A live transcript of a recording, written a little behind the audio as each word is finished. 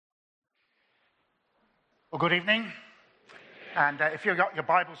Well, good evening. And if you've got your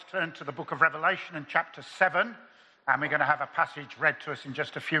Bibles, turn to the book of Revelation in chapter 7. And we're going to have a passage read to us in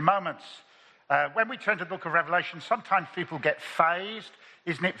just a few moments. When we turn to the book of Revelation, sometimes people get phased.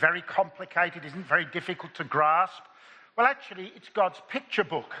 Isn't it very complicated? Isn't it very difficult to grasp? Well, actually, it's God's picture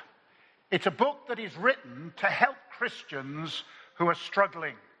book. It's a book that is written to help Christians who are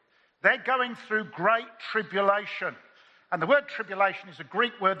struggling. They're going through great tribulation. And the word tribulation is a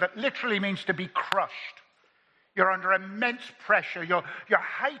Greek word that literally means to be crushed. You're under immense pressure. You're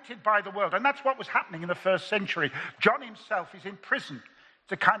hated by the world. And that's what was happening in the first century. John himself is in prison.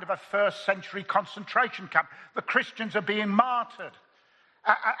 It's a kind of a first century concentration camp. The Christians are being martyred.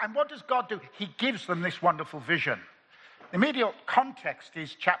 And what does God do? He gives them this wonderful vision. The immediate context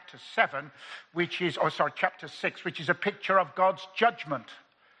is chapter 6, which is a picture of God's judgment.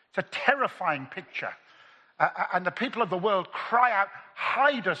 It's a terrifying picture. And the people of the world cry out,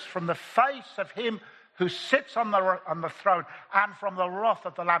 "Hide us from the face of him who sits on the throne and from the wrath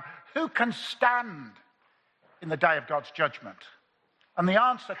of the Lamb. Who can stand in the day of God's judgment?" And the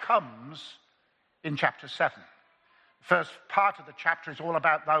answer comes in chapter 7. The first part of the chapter is all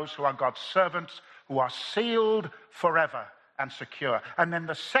about those who are God's servants, who are sealed forever and secure. And then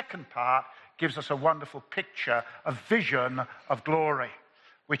the second part gives us a wonderful picture, a vision of glory,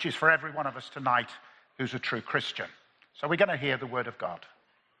 which is for every one of us tonight who's a true Christian. So we're going to hear the word of God.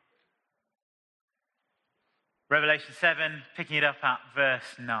 Revelation 7, picking it up at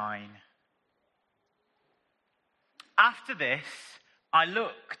verse 9. After this, I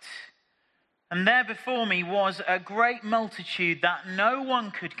looked, and there before me was a great multitude that no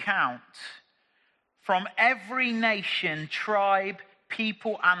one could count, from every nation, tribe,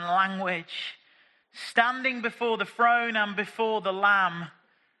 people, and language, standing before the throne and before the Lamb.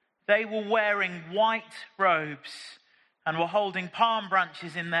 They were wearing white robes and were holding palm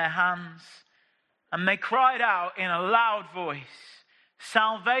branches in their hands. And they cried out in a loud voice,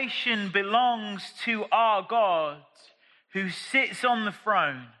 "Salvation belongs to our God, who sits on the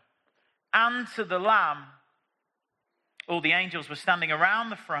throne, and to the Lamb." All the angels were standing around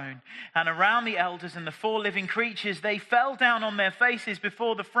the throne and around the elders and the four living creatures. They fell down on their faces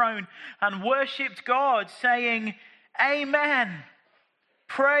before the throne and worshipped God, saying, "Amen.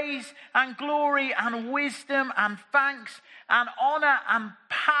 Praise and glory and wisdom and thanks and honor and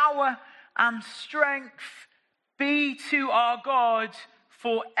power and strength be to our God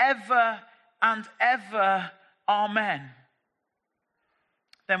forever and ever. Amen."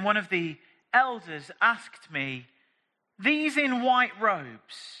 Then one of the elders asked me, "These in white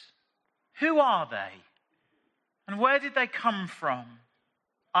robes, who are they? And where did they come from?"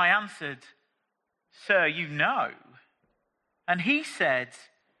 I answered, "Sir, you know." And he said,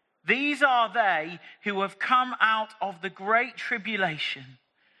 "These are they who have come out of the great tribulation.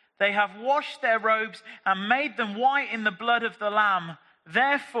 They have washed their robes and made them white in the blood of the Lamb.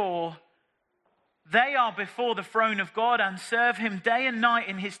 Therefore, they are before the throne of God and serve him day and night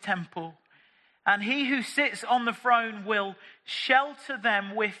in his temple. And he who sits on the throne will shelter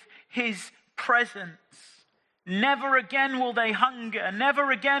them with his presence. Never again will they hunger,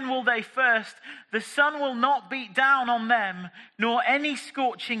 never again will they thirst. The sun will not beat down on them, nor any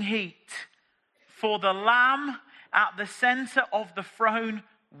scorching heat. For the Lamb at the center of the throne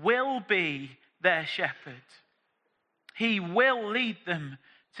will be their shepherd. He will lead them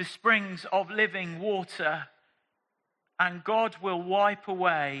to springs of living water, and God will wipe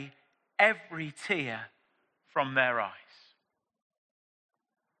away every tear from their eyes."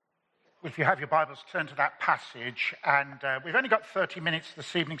 If you have your Bibles, turn to that passage. And we've only got 30 minutes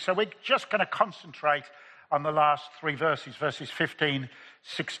this evening, so we're just going to concentrate on the last three verses, verses 15,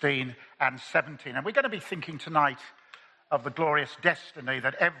 16, and 17. And we're going to be thinking tonight of the glorious destiny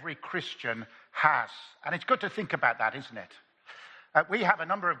that every Christian has. And it's good to think about that, isn't it? We have a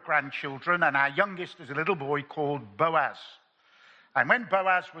number of grandchildren, and our youngest is a little boy called Boaz. And when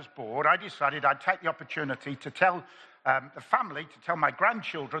Boaz was born, I decided I'd take the opportunity to tell the family, to tell my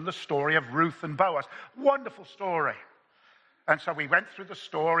grandchildren the story of Ruth and Boaz. Wonderful story. And so we went through the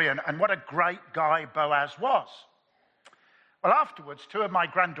story, and what a great guy Boaz was. Well, afterwards, two of my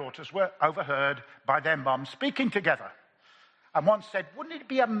granddaughters were overheard by their mum speaking together. And one said, "Wouldn't it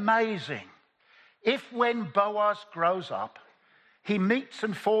be amazing if when Boaz grows up, he meets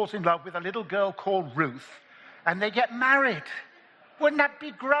and falls in love with a little girl called Ruth, and they get married? Wouldn't that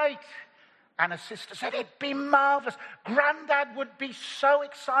be great?" And a sister said, "It'd be marvelous. Grandad would be so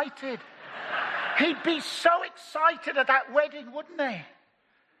excited. He'd be so excited at that wedding, wouldn't he?"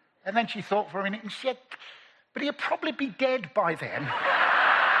 And then she thought for a minute and said, "But he'll probably be dead by then."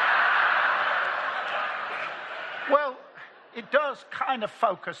 Well, it does kind of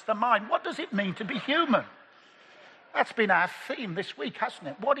focus the mind. What does it mean to be human? That's been our theme this week, hasn't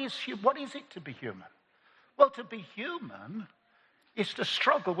it? What is it to be human? Well, to be human is to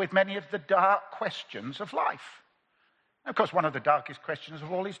struggle with many of the dark questions of life. Of course, one of the darkest questions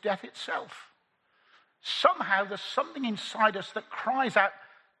of all is death itself. Somehow there's something inside us that cries out,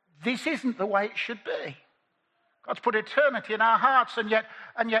 this isn't the way it should be. God's put eternity in our hearts, and yet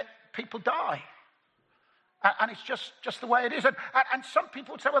people die. And it's just the way it is. And some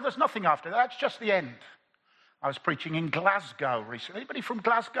people would say, well, there's nothing after that. That's just the end. I was preaching in Glasgow recently. Anybody from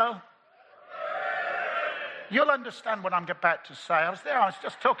Glasgow? You'll understand what I'm about to say. I was there, I was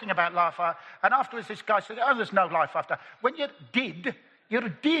just talking about life. And afterwards this guy said, oh, there's no life after. When you're dead, you're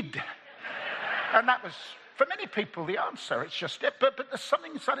dead. And that was, for many people, the answer. It's just it. But there's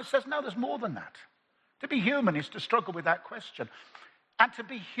something inside that says, no, there's more than that. To be human is to struggle with that question. And to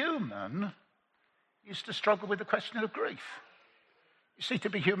be human is to struggle with the question of grief. You see, to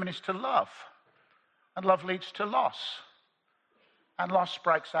be human is to love. And love leads to loss. And loss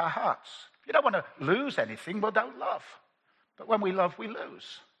breaks our hearts. If you don't want to lose anything, well, don't love. But when we love, we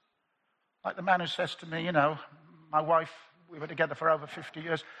lose. Like the man who says to me, my wife, we were together for over 50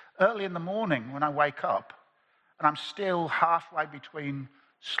 years. Early in the morning when I wake up, and I'm still halfway between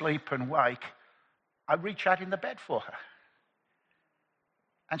sleep and wake, I reach out in the bed for her.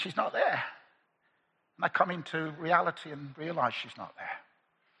 And she's not there. And I come into reality and realize she's not there.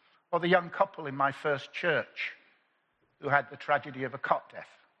 Or the young couple in my first church who had the tragedy of a cot death.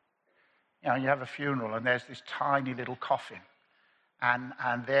 You have a funeral and there's this tiny little coffin. And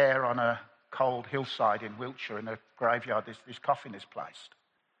there on a cold hillside in Wiltshire in a graveyard, this coffin is placed.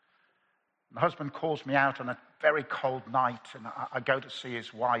 My husband calls me out on a very cold night, and I go to see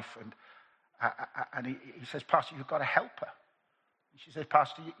his wife, and he says, Pastor, you've got to help her. And she says,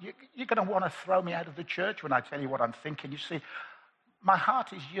 Pastor, you're going to want to throw me out of the church when I tell you what I'm thinking. You see, my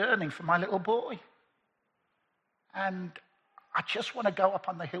heart is yearning for my little boy. And I just want to go up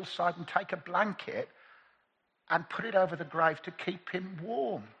on the hillside and take a blanket and put it over the grave to keep him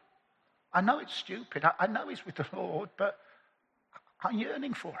warm. I know it's stupid. I know he's with the Lord, but I'm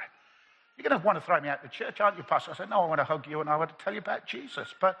yearning for him. You're going to want to throw me out of the church, aren't you, Pastor? I said, no, I want to hug you and I want to tell you about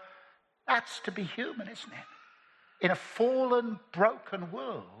Jesus. But that's to be human, isn't it? In a fallen, broken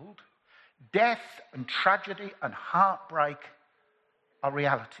world, death and tragedy and heartbreak are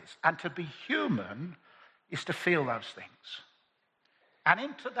realities. And to be human is to feel those things. And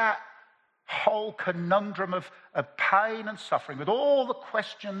into that whole conundrum of pain and suffering, with all the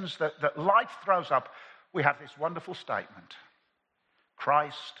questions that life throws up, we have this wonderful statement.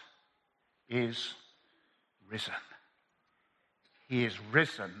 Christ is risen. He is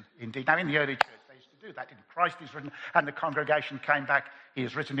risen indeed. Now, in the early church, they used to do that. Christ is risen, and the congregation came back, he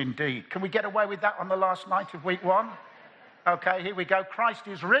is risen indeed. Can we get away with that on the last night of week 1? Okay, here we go. Christ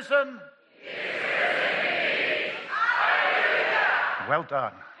is risen. He is risen. Well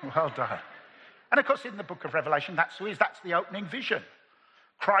done. Well done. And of course, in the book of Revelation, that's who he is. That's the opening vision.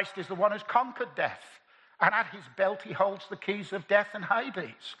 Christ is the one who's conquered death. And at his belt, he holds the keys of death and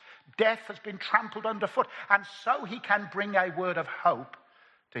Hades. Death has been trampled underfoot. And so he can bring a word of hope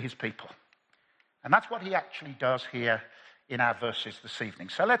to his people. And that's what he actually does here in our verses this evening.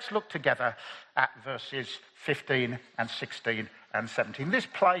 So let's look together at verses 15 and 16 and 17. This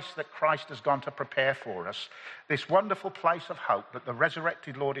place that Christ has gone to prepare for us, this wonderful place of hope that the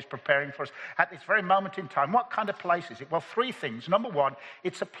resurrected Lord is preparing for us at this very moment in time. What kind of place is it? Well, 3 things. Number 1,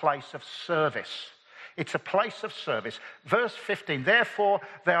 it's a place of service. It's a place of service. Verse 15, therefore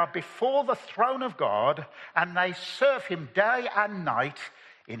they are before the throne of God, and they serve him day and night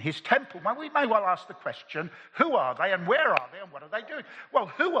in his temple. Now, we may well ask the question, who are they and where are they and what are they doing? Well,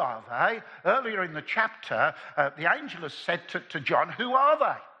 who are they? Earlier in the chapter, the angel has said to John, who are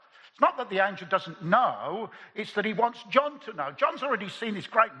they? It's not that the angel doesn't know, it's that he wants John to know. John's already seen this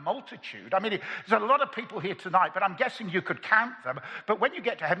great multitude. I mean, there's a lot of people here tonight, but I'm guessing you could count them. But when you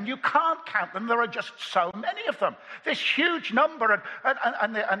get to heaven, you can't count them. There are just so many of them. This huge number.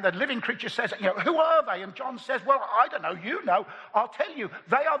 And the living creature says, who are they? And John says, well, I don't know. You know. I'll tell you.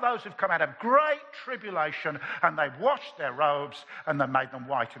 They are those who've come out of great tribulation, and they've washed their robes, and they've made them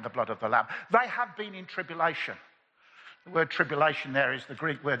white in the blood of the Lamb. They have been in tribulation. The word tribulation there is the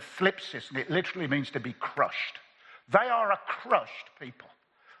Greek word thlipsis, and it literally means to be crushed. They are a crushed people.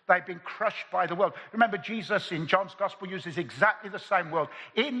 They've been crushed by the world. Remember, Jesus in John's Gospel uses exactly the same word.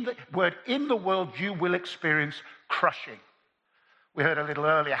 In the world you will experience crushing. We heard a little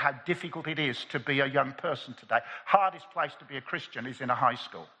earlier how difficult it is to be a young person today. Hardest place to be a Christian is in a high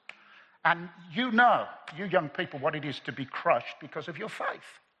school. And you know, you young people, what it is to be crushed because of your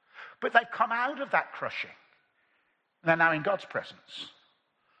faith. But they've come out of that crushing. They're now in God's presence.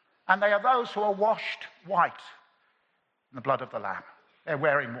 And they are those who are washed white and the blood of the Lamb. They're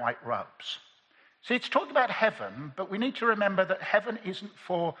wearing white robes. See, it's talking about heaven, but we need to remember that heaven isn't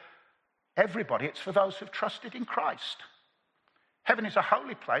for everybody. It's for those who've trusted in Christ. Heaven is a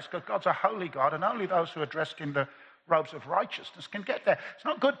holy place because God's a holy God, and only those who are dressed in the robes of righteousness can get there. It's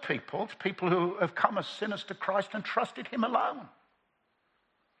not good people. It's people who have come as sinners to Christ and trusted him alone.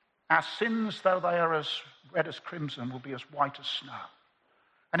 Our sins, though they are as red as crimson, will be as white as snow.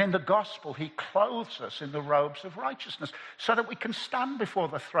 And in the gospel, he clothes us in the robes of righteousness so that we can stand before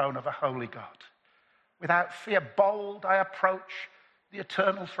the throne of a holy God. Without fear, bold, I approach the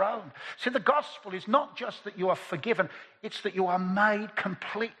eternal throne. See, the gospel is not just that you are forgiven, it's that you are made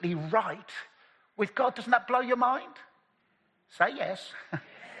completely right with God. Doesn't that blow your mind? Say yes.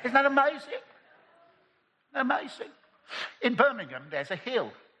 Isn't that amazing? Amazing. In Birmingham, there's a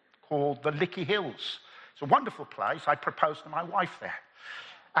hill called the Lickey Hills. It's a wonderful place. I proposed to my wife there.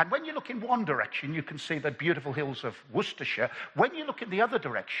 And when you look in one direction, you can see the beautiful hills of Worcestershire. When you look in the other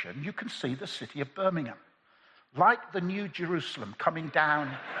direction, you can see the city of Birmingham, like the New Jerusalem coming down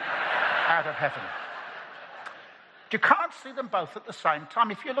out of heaven. You can't see them both at the same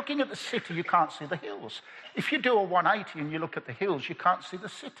time. If you're looking at the city, you can't see the hills. If you do a 180 and you look at the hills, you can't see the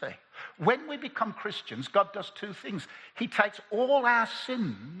city. When we become Christians, God does two things. He takes all our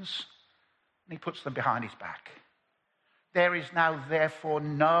sins and he puts them behind his back. There is now, therefore,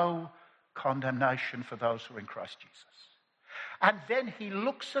 no condemnation for those who are in Christ Jesus. And then he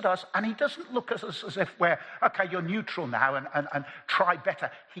looks at us, and he doesn't look at us as if we're, okay, you're neutral now and try better.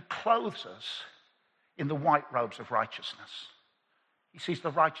 He clothes us in the white robes of righteousness. He sees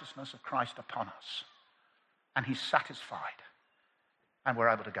the righteousness of Christ upon us, and he's satisfied, and we're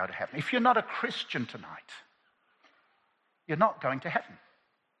able to go to heaven. If you're not a Christian tonight, you're not going to heaven.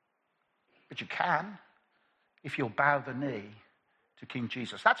 But you can, if you'll bow the knee to King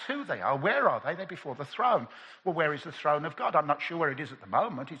Jesus. That's who they are. Where are they? They're before the throne. Well, where is the throne of God? I'm not sure where it is at the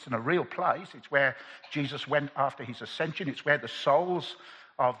moment. It's in a real place. It's where Jesus went after his ascension. It's where the souls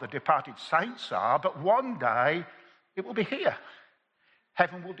of the departed saints are. But one day, it will be here.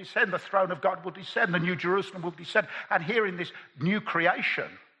 Heaven will descend. The throne of God will descend. The New Jerusalem will descend. And here in this new creation,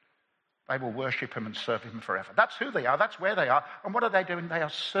 they will worship him and serve him forever. That's who they are. That's where they are. And what are they doing? They are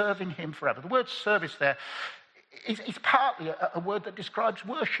serving him forever. The word service there is partly a word that describes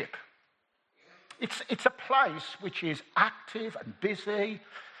worship. It's a place which is active and busy.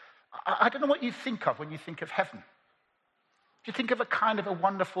 I don't know what you think of when you think of heaven. Do you think of a kind of a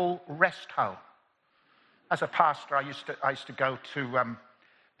wonderful rest home? As a pastor, I used to go to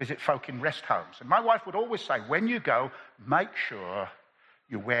visit folk in rest homes. And my wife would always say, when you go, make sure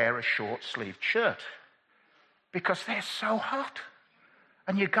you wear a short-sleeved shirt. Because they're so hot.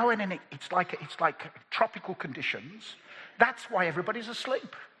 And you go in and it's like tropical conditions. That's why everybody's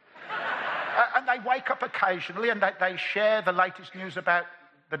asleep. And they wake up occasionally and they share the latest news about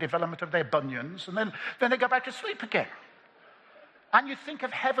the development of their bunions. And then they go back to sleep again. And you think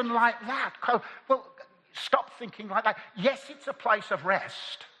of heaven like that. Well, stop thinking like that. Yes, it's a place of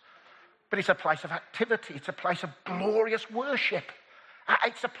rest. But it's a place of activity. It's a place of glorious worship.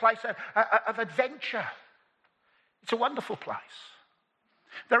 It's a place of adventure. It's a wonderful place.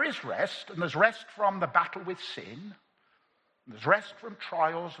 There is rest, and there's rest from the battle with sin, and there's rest from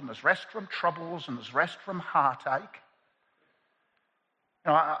trials, and there's rest from troubles, and there's rest from heartache.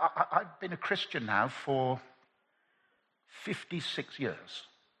 You know, I've been a Christian now for 56 years.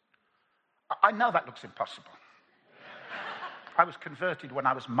 I know that looks impossible. I was converted when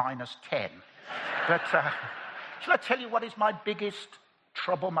I was -10. But shall I tell you what is my biggest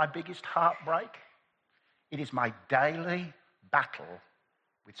trouble, my biggest heartbreak? It is my daily battle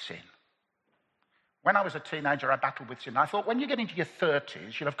with sin. When I was a teenager, I battled with sin. I thought, when you get into your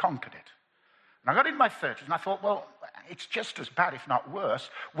 30s, you'll have conquered it. And I got into my 30s, and I thought, well, it's just as bad, if not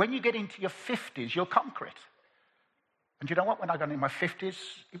worse. When you get into your 50s, you'll conquer it. And you know what? When I got into my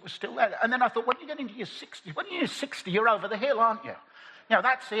 50s, it was still there. And then I thought, when you get into your 60s, when you're 60, you're over the hill, aren't you? You know,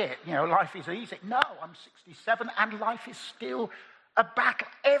 that's it. You know, life is easy. No, I'm 67, and life is still a battle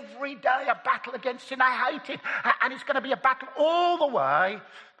every day, a battle against sin. I hate it. And it's going to be a battle all the way.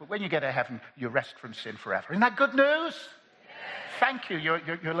 But when you get to heaven, you rest from sin forever. Isn't that good news? Yes. Thank you.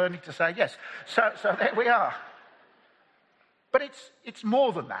 You're learning to say yes. So there we are. But it's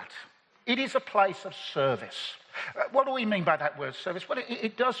more than that. It is a place of service. What do we mean by that word service? Well,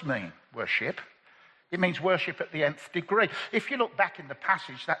 it does mean worship. It means worship at the nth degree. If you look back in the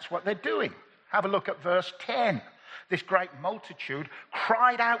passage, that's what they're doing. Have a look at verse 10. This great multitude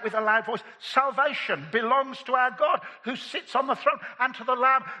cried out with a loud voice, "Salvation belongs to our God who sits on the throne and to the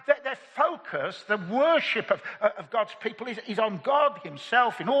Lamb." Their focus, the worship of God's people is on God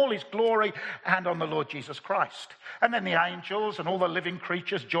himself in all his glory and on the Lord Jesus Christ. And then the angels and all the living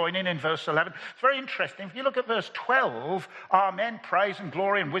creatures join in verse 11. It's very interesting. If you look at verse 12, "Amen, praise and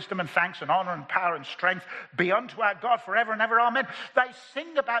glory and wisdom and thanks and honor and power and strength be unto our God forever and ever, amen." They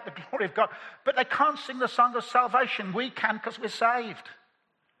sing about the glory of God, but they can't sing the song of salvation. We can because we're saved.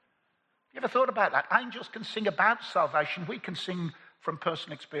 You ever thought about that? Angels can sing about salvation. We can sing from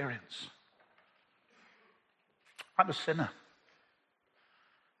personal experience. I'm a sinner.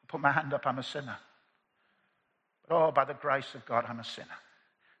 I put my hand up, I'm a sinner. But oh, by the grace of God, I'm a sinner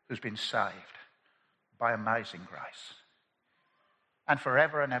who's been saved by amazing grace. And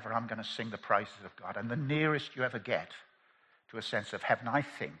forever and ever, I'm going to sing the praises of God. And the nearest you ever get to a sense of heaven, I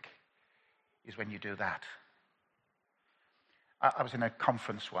think, is when you do that. I was in a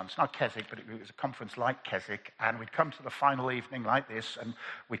conference once, not Keswick, but it was a conference like Keswick, and we'd come to the final evening like this, and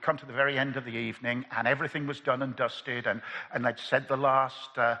we'd come to the very end of the evening, and everything was done and dusted, and they'd said the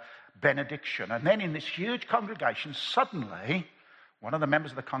last benediction. And then in this huge congregation, suddenly, one of the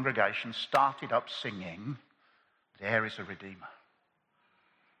members of the congregation started up singing, "There is a Redeemer."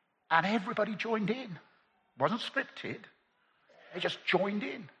 And everybody joined in. It wasn't scripted. They just joined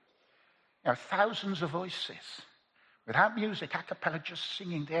in. Thousands of voices, without music, a cappella, just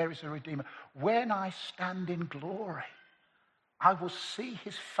singing, "There is a Redeemer. When I stand in glory, I will see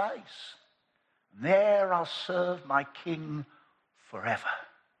his face. There I'll serve my King forever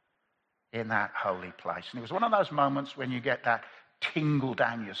in that holy place." And it was one of those moments when you get that tingle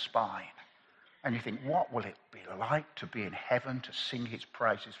down your spine. And you think, what will it be like to be in heaven, to sing his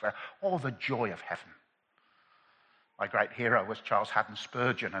praises forever? Oh, the joy of heaven. My great hero was Charles Haddon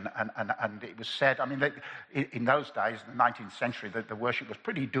Spurgeon, and it was said, in those days, in the 19th century, the worship was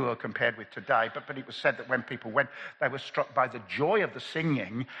pretty dour compared with today, but it was said that when people went, they were struck by the joy of the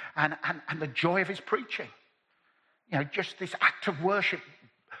singing and the joy of his preaching. Just this act of worship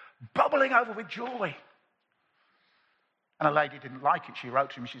bubbling over with joy. And a lady didn't like it. She wrote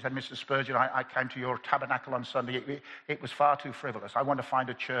to him, she said, "Mr. Spurgeon, I came to your tabernacle on Sunday. It was far too frivolous. I want to find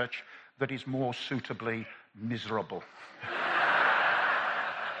a church that is more suitably miserable."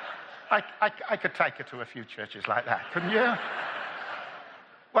 I could take her to a few churches like that, couldn't you?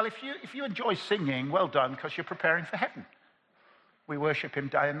 Well, if you enjoy singing, well done, because you're preparing for heaven. We worship him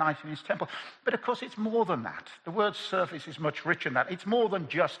day and night in his temple. But of course, it's more than that. The word service is much richer than that. It's more than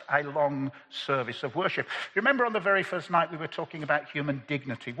just a long service of worship. Remember on the very first night we were talking about human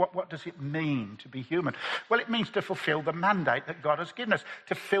dignity. What does it mean to be human? Well, it means to fulfill the mandate that God has given us,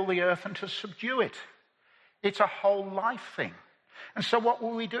 to fill the earth and to subdue it. It's a whole life thing. And so what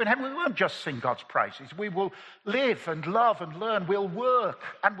will we do in heaven? We won't just sing God's praises. We will live and love and learn. We'll work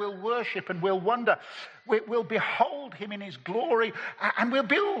and we'll worship and we'll wonder. We'll behold him in his glory and we'll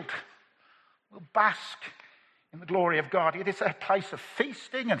build. We'll bask in the glory of God. It is a place of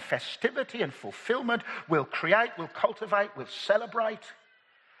feasting and festivity and fulfillment. We'll create, we'll cultivate, we'll celebrate.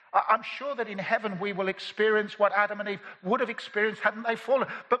 I'm sure that in heaven we will experience what Adam and Eve would have experienced hadn't they fallen.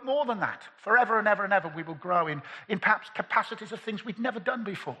 But more than that, forever and ever and ever, we will grow in perhaps capacities of things we've never done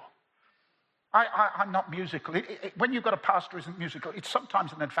before. I'm not musical. When you've got a pastor who isn't musical, it's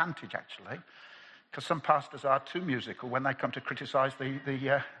sometimes an advantage, actually, because some pastors are too musical when they come to criticize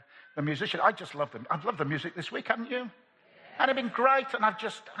the musician. I just love them. I've loved the music this week, haven't you? And it's been great, and I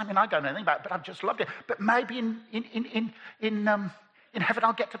don't know anything about it, but I've just loved it. But maybe in heaven,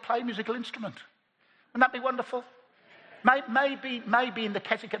 I'll get to play a musical instrument. Wouldn't that be wonderful? Maybe in the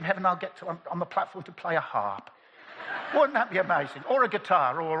KesCon heaven, I'll get to on the platform to play a harp. Wouldn't that be amazing? Or a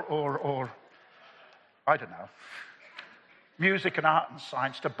guitar, or I don't know. Music and art and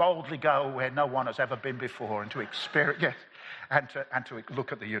science, to boldly go where no one has ever been before and to experience, and to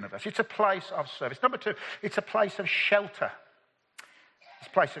look at the universe. It's a place of service. Number two, it's a place of shelter. This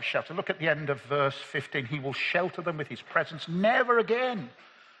place of shelter. Look at the end of verse 15. He will shelter them with his presence. Never again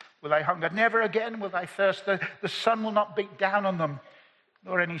will they hunger. Never again will they thirst. The sun will not beat down on them,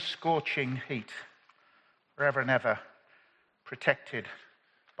 nor any scorching heat. Forever and ever protected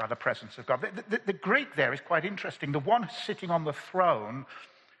by the presence of God. The Greek there is quite interesting. The one sitting on the throne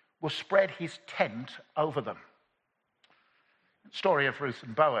will spread his tent over them. Story of Ruth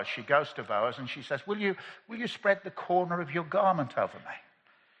and Boaz. She goes to Boaz and she says, will you spread the corner of your garment over me?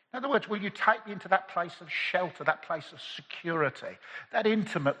 In other words, will you take me into that place of shelter, that place of security, that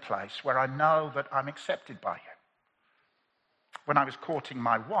intimate place where I know that I'm accepted by you? When I was courting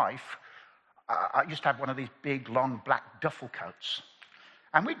my wife, I used to have one of these big, long, black duffel coats.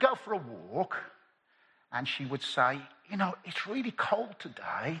 And we'd go for a walk, and she would say, you know, it's really cold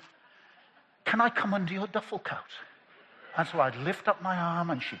today. Can I come under your duffel coat? And so I'd lift up my arm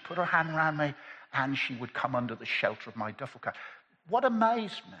and she'd put her hand around me and she would come under the shelter of my duffel coat. What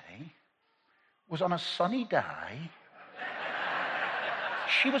amazed me was on a sunny day,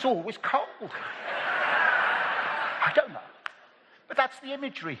 she was always cold. I don't know. But that's the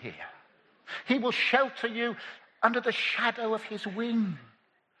imagery here. He will shelter you under the shadow of his wing.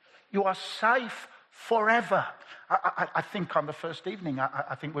 You are safe forever. I think on the first evening,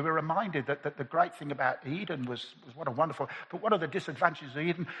 I think we were reminded that the great thing about Eden was what a wonderful, but one of the disadvantages of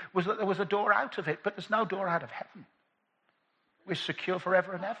Eden was that there was a door out of it, but there's no door out of heaven. We're secure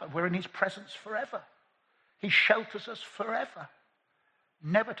forever and ever. We're in his presence forever. He shelters us forever,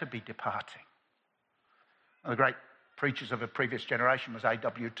 never to be departing. One of the great preachers of a previous generation was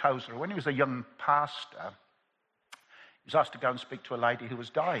A.W. Tozer. When he was a young pastor, he was asked to go and speak to a lady who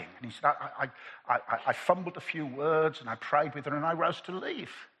was dying. And he said, I fumbled a few words and I prayed with her and I rose to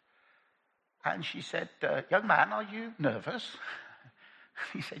leave. And she said, young man, are you nervous?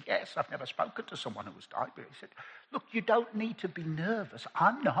 He said, yes, I've never spoken to someone who was dying. But he said, look, you don't need to be nervous.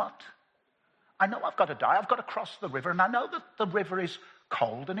 I'm not. I know I've got to die. I've got to cross the river. And I know that the river is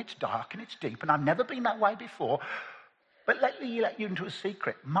cold and it's dark and it's deep. And I've never been that way before. But let me let you into a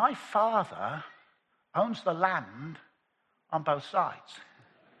secret. My father owns the land on both sides.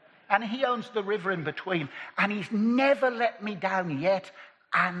 And he owns the river in between. And he's never let me down yet.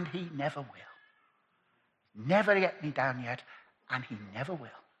 And he never will. Never let me down yet. And he never will.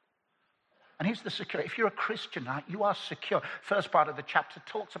 And here's the security. If you're a Christian, right, you are secure. First part of the chapter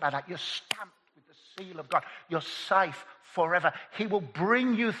talks about that. You're stamped with the seal of God. You're safe forever. He will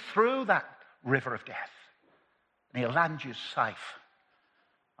bring you through that river of death. And he'll land you safe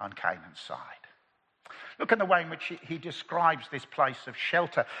on Canaan's side. Look at the way in which he describes this place of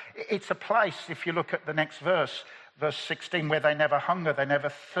shelter. It's a place, if you look at the next verse, verse 16, where they never hunger, they never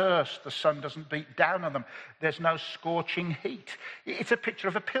thirst, the sun doesn't beat down on them, there's no scorching heat. It's a picture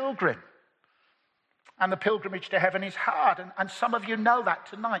of a pilgrim. And the pilgrimage to heaven is hard. And some of you know that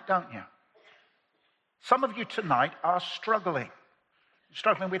tonight, don't you? Some of you tonight are struggling. You're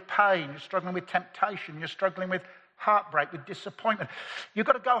struggling with pain, you're struggling with temptation, you're struggling with heartbreak, with disappointment. You've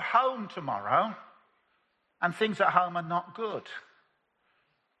got to go home tomorrow, and things at home are not good.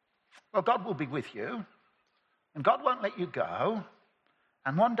 Well, God will be with you, and God won't let you go,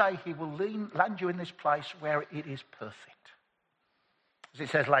 and one day he will land you in this place where it is perfect. As it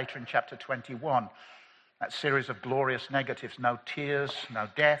says later in chapter 21, that series of glorious negatives: no tears, no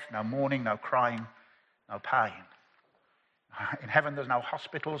death, no mourning, no crying, no pain. In heaven there's no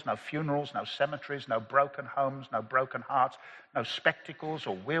hospitals, no funerals, no cemeteries, no broken homes, no broken hearts, no spectacles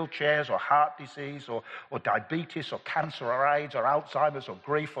or wheelchairs or heart disease or diabetes or cancer or AIDS or Alzheimer's or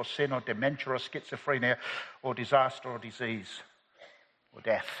grief or sin or dementia or schizophrenia or disaster or disease or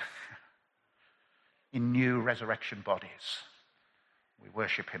death. In new resurrection bodies, we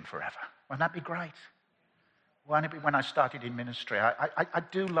worship him forever. Won't that be great? Won't it be? When I started in ministry, I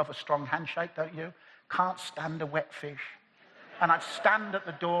do love a strong handshake, don't you? Can't stand a wet fish. And I'd stand at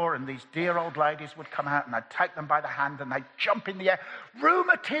the door and these dear old ladies would come out and I'd take them by the hand and they'd jump in the air.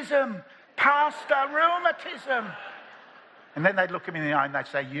 Rheumatism, pastor, rheumatism. And then they'd look at me in the eye and they'd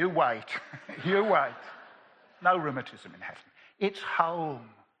say, you wait, you wait. No rheumatism in heaven. It's home.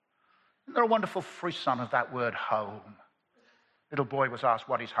 Isn't there a wonderful frisson of that word home? Little boy was asked,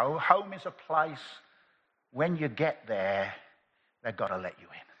 what is home? Home is a place, when you get there, they've got to let you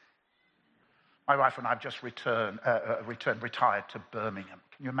in. My wife and I have just retired to Birmingham.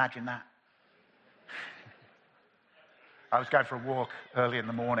 Can you imagine that? I was going for a walk early in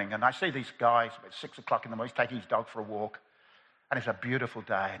the morning, and I see these guys about 6 o'clock in the morning. He's taking his dog for a walk, and it's a beautiful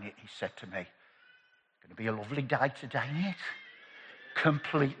day. And he said to me, "It's going to be a lovely day today, isn't it?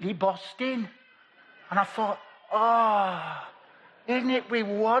 Completely bossed in." And I thought, oh, isn't it be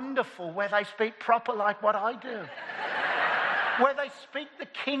wonderful where they speak proper like what I do? Where they speak the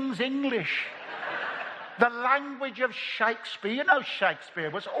King's English. The language of Shakespeare. You know,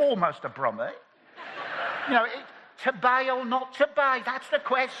 Shakespeare was almost a Brummie. You know, to bay or not to bay, that's the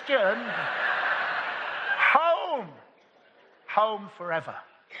question. Home. Home forever.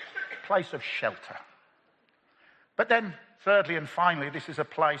 Place of shelter. But then, thirdly and finally, this is a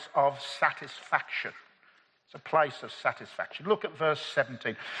place of satisfaction. It's a place of satisfaction. Look at verse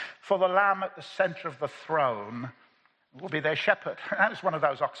 17. For the Lamb at the centre of the throne will be their shepherd. That's one of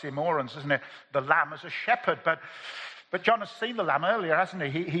those oxymorons, isn't it? The Lamb as a shepherd. But John has seen the Lamb earlier, hasn't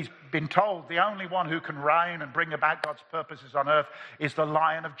he? He's been told the only one who can reign and bring about God's purposes on earth is the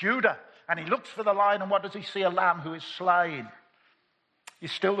Lion of Judah. And he looks for the Lion, and what does he see? A Lamb who is slain.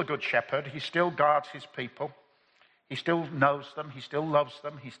 He's still the good shepherd. He still guards his people. He still knows them. He still loves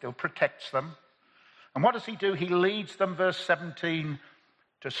them. He still protects them. And what does he do? He leads them, verse 17,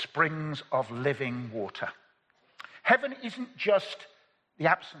 to springs of living water. Heaven isn't just the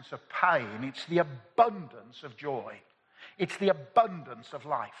absence of pain. It's the abundance of joy. It's the abundance of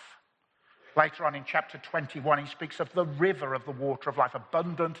life. Later on in chapter 21, he speaks of the river of the water of life,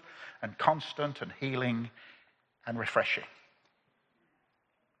 abundant and constant and healing and refreshing.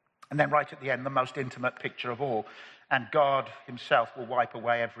 And then right at the end, the most intimate picture of all. And God himself will wipe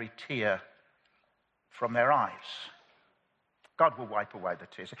away every tear from their eyes. God will wipe away the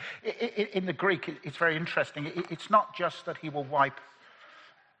tears. In the Greek, it's very interesting. It's not just that he will wipe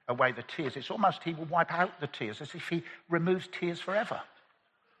away the tears. It's almost he will wipe out the tears, as if he removes tears forever.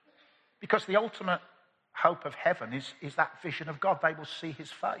 Because the ultimate hope of heaven is that vision of God. They will see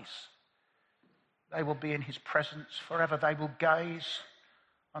his face. They will be in his presence forever. They will gaze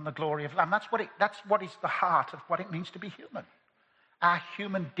on the glory of Lamb. That's what is the heart of what it means to be human. Our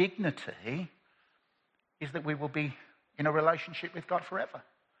human dignity is that we will be in a relationship with God forever.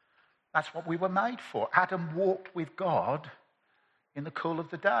 That's what we were made for. Adam walked with God in the cool of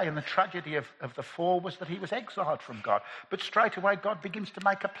the day, and the tragedy of the fall was that he was exiled from God. But straight away God begins to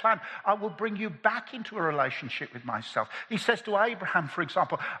make a plan. I will bring you back into a relationship with myself. He says to Abraham, for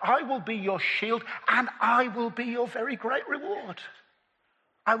example, I will be your shield and I will be your very great reward.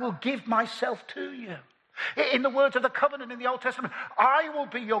 I will give myself to you. In the words of the covenant in the Old Testament, I will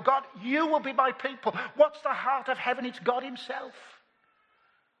be your God, you will be my people. What's the heart of heaven? It's God himself.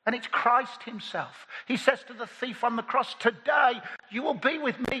 And it's Christ himself. He says to the thief on the cross, today you will be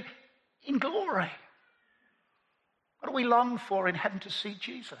with me in glory. What do we long for in heaven? To see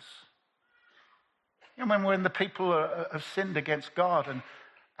Jesus. You know, when the people have sinned against God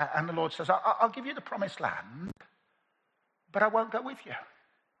and the Lord says, I'll give you the promised land, but I won't go with you.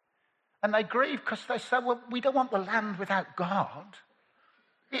 And they grieve because they say, well, we don't want the land without God.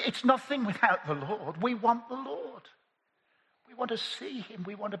 It's nothing without the Lord. We want the Lord. We want to see him.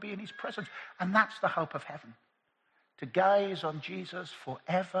 We want to be in his presence. And that's the hope of heaven. To gaze on Jesus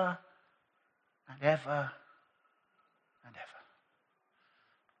forever and ever and ever.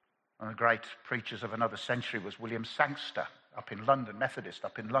 One of the great preachers of another century was William Sangster up in London, Methodist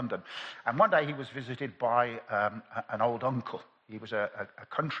up in London. And one day he was visited by an old uncle. He was a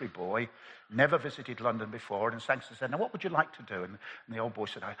country boy, never visited London before, and Sangster said, now what would you like to do? And the old boy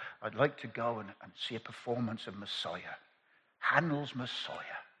said, I'd like to go and see a performance of Messiah, Handel's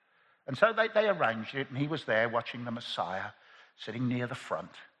Messiah. And so they arranged it, and he was there watching the Messiah, sitting near the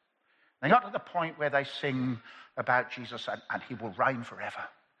front. They got to the point where they sing about Jesus, and he will reign forever.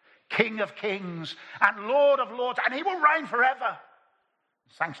 King of kings and Lord of lords, and he will reign forever.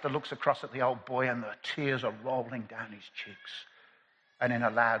 Sangster looks across at the old boy, and the tears are rolling down his cheeks. And in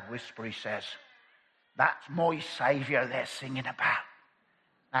a loud whisper he says, that's my Saviour they're singing about.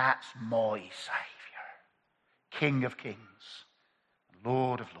 That's my Saviour. King of kings,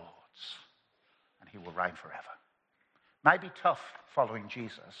 Lord of lords, and he will reign forever. May be tough following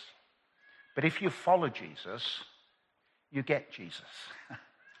Jesus, but if you follow Jesus, you get Jesus.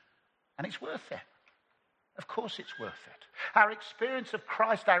 And it's worth it. Of course it's worth it. Our experience of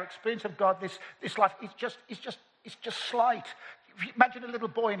Christ, our experience of God, this life, it's just slight. Imagine a little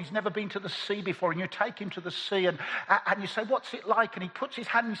boy and he's never been to the sea before, and you take him to the sea and you say, what's it like? And he puts his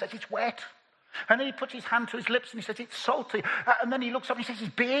hand and he says, it's wet. And then he puts his hand to his lips and he says, it's salty. And then he looks up and he says,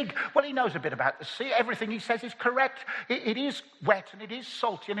 it's big. Well, he knows a bit about the sea. Everything he says is correct. It is wet and it is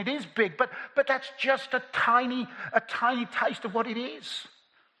salty and it is big, but that's just a tiny taste of what it is.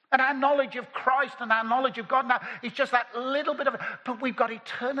 And our knowledge of Christ and our knowledge of God now is just that little bit of it. But we've got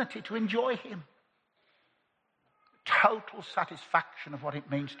eternity to enjoy him. Total satisfaction of what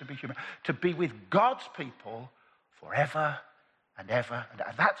it means to be human. To be with God's people forever and ever. And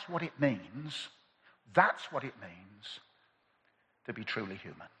that's what it means. That's what it means to be truly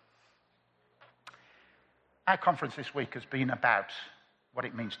human. Our conference this week has been about what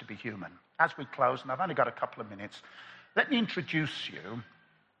it means to be human. As we close, and I've only got a couple of minutes, let me introduce you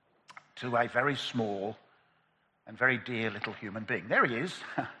to a very small and very dear little human being. There he is.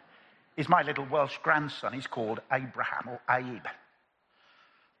 He's my little Welsh grandson. He's called Abraham, or Abe.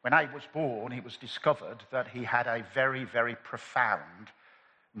 When Abe was born, it was discovered that he had a very, very profound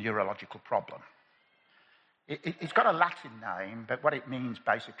neurological problem. It's got a Latin name, but what it means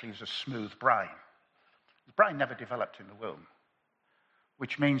basically is a smooth brain. His brain never developed in the womb,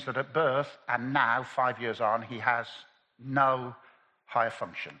 which means that at birth, and now 5 years on, he has no higher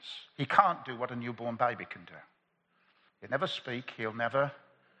functions. He can't do what a newborn baby can do. He'll never speak, he'll never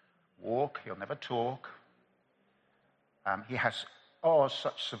walk, he'll never talk. He has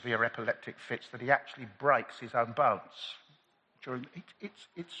such severe epileptic fits that he actually breaks his own bones.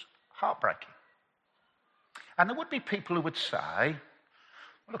 It's heartbreaking. And there would be people who would say,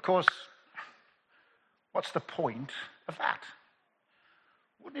 well, of course, what's the point of that?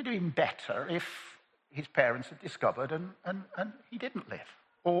 Wouldn't it have been better if his parents had discovered and he didn't live?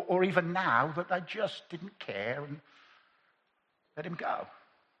 Or even now that they just didn't care and let him go?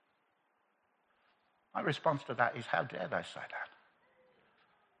 My response to that is, how dare they say that?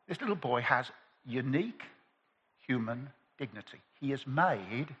 This little boy has unique human dignity. He is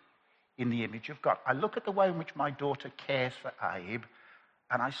made in the image of God. I look at the way in which my daughter cares for Abe,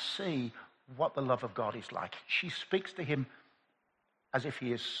 and I see what the love of God is like. She speaks to him as if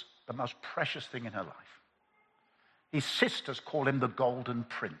he is the most precious thing in her life. His sisters call him the Golden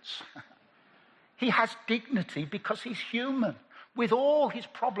Prince. He has dignity because he's human. With all his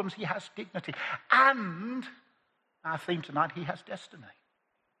problems, he has dignity. And our theme tonight, he has destiny.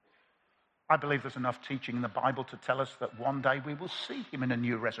 I believe there's enough teaching in the Bible to tell us that one day we will see him in a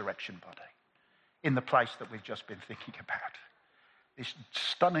new resurrection body, in the place that we've just been thinking about. This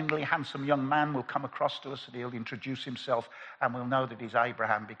stunningly handsome young man will come across to us and he'll introduce himself, and we'll know that he's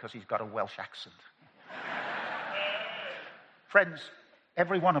Abraham because he's got a Welsh accent. Friends,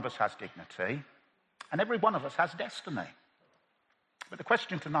 every one of us has dignity, and every one of us has destiny. But the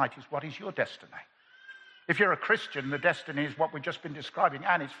question tonight is, what is your destiny? If you're a Christian, the destiny is what we've just been describing,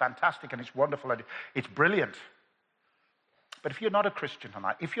 and it's fantastic and it's wonderful and it's brilliant. But if you're not a Christian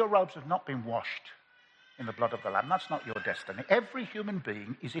tonight, if your robes have not been washed in the blood of the Lamb, that's not your destiny. Every human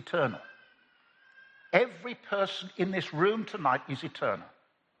being is eternal. Every person in this room tonight is eternal.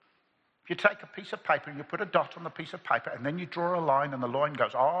 If you take a piece of paper and you put a dot on the piece of paper and then you draw a line and the line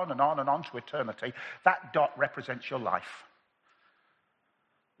goes on and on and on to eternity, that dot represents your life.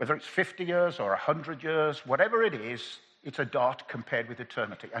 Whether it's 50 years or 100 years, whatever it is, it's a dot compared with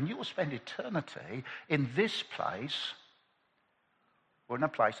eternity. And you will spend eternity in this place or in a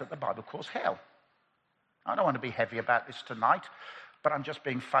place that the Bible calls hell. I don't want to be heavy about this tonight, but I'm just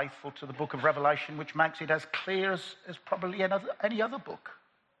being faithful to the book of Revelation, which makes it as clear as probably any other book.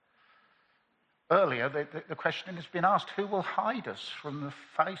 Earlier, the question has been asked, who will hide us from the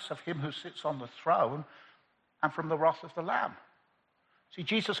face of him who sits on the throne and from the wrath of the Lamb? See,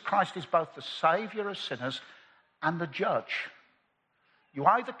 Jesus Christ is both the Saviour of sinners and the judge. You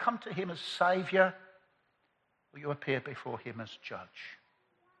either come to him as Saviour or you appear before him as judge.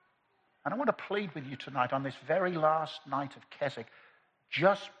 And I want to plead with you tonight on this very last night of Keswick,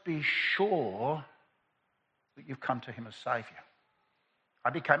 just be sure that you've come to him as Saviour. I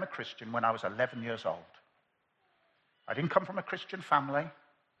became a Christian when I was 11 years old. I didn't come from a Christian family.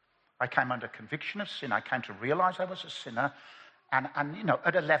 I came under conviction of sin. I came to realize I was a sinner. And you know,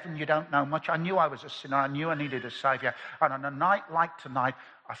 at 11, you don't know much. I knew I was a sinner. I knew I needed a Saviour. And on a night like tonight,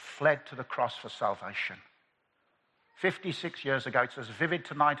 I fled to the cross for salvation. 56 years ago, it's as vivid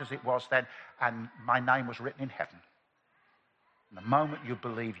tonight as it was then, and my name was written in heaven. And the moment you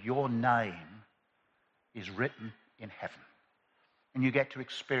believe, your name is written in heaven. And you get to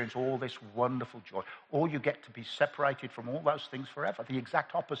experience all this wonderful joy. Or you get to be separated from all those things forever. The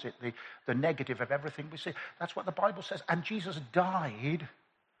exact opposite, the negative of everything we see. That's what the Bible says. And Jesus died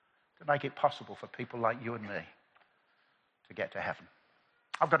to make it possible for people like you and me to get to heaven.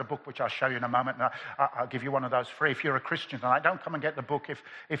 I've got a book which I'll show you in a moment, and I'll give you one of those free. If you're a Christian tonight, don't come and get the book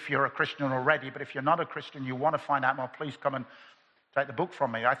if you're a Christian already. But if you're not a Christian, you want to find out more, please come and take the book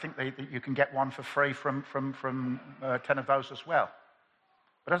from me. I think that you can get one for free from 10 of those as well.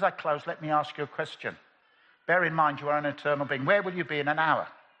 But as I close, let me ask you a question. Bear in mind you are an eternal being. Where will you be in an hour?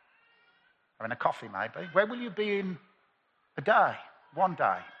 Having a coffee, maybe. Where will you be in a day? One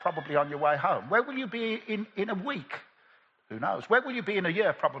day, probably on your way home. Where will you be in a week? Who knows? Where will you be in a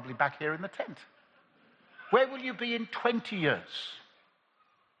year? Probably back here in the tent. Where will you be in 20 years?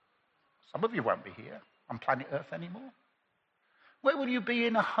 Some of you won't be here on planet Earth anymore. Where will you be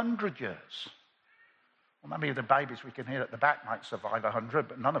in 100 years? Well, maybe the babies we can hear at the back might survive 100,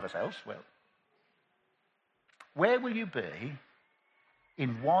 but none of us else will. Where will you be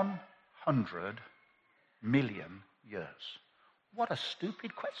in 100 million years? What a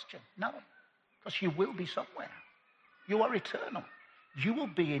stupid question. No, because you will be somewhere. You are eternal. You will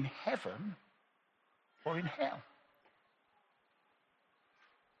be in heaven or in hell.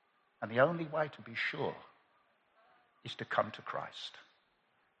 And the only way to be sure is to come to Christ.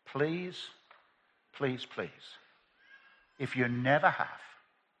 Please, please, please, if you never have,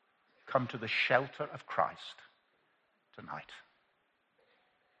 come to the shelter of Christ tonight.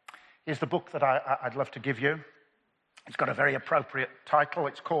 Here's the book that I'd love to give you. It's got a very appropriate title.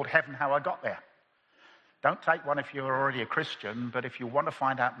 It's called Heaven, How I Got There. Don't take one if you're already a Christian, but if you want to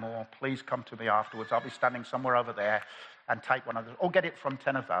find out more, please come to me afterwards. I'll be standing somewhere over there, and take one of those, or get it from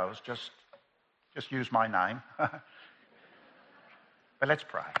 10 of those. Just use my name. But let's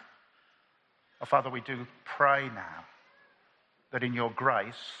pray. Oh, Father, we do pray now that in your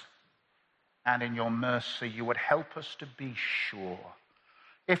grace and in your mercy, you would help us to be sure.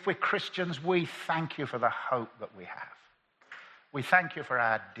 If we're Christians, we thank you for the hope that we have. We thank you for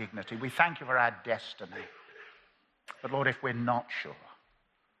our dignity. We thank you for our destiny. But Lord, if we're not sure,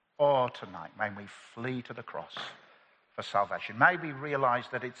 tonight, may we flee to the cross for salvation. May we realize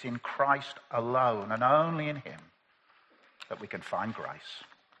that it's in Christ alone and only in him that we can find grace.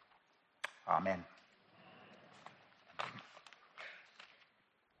 Amen.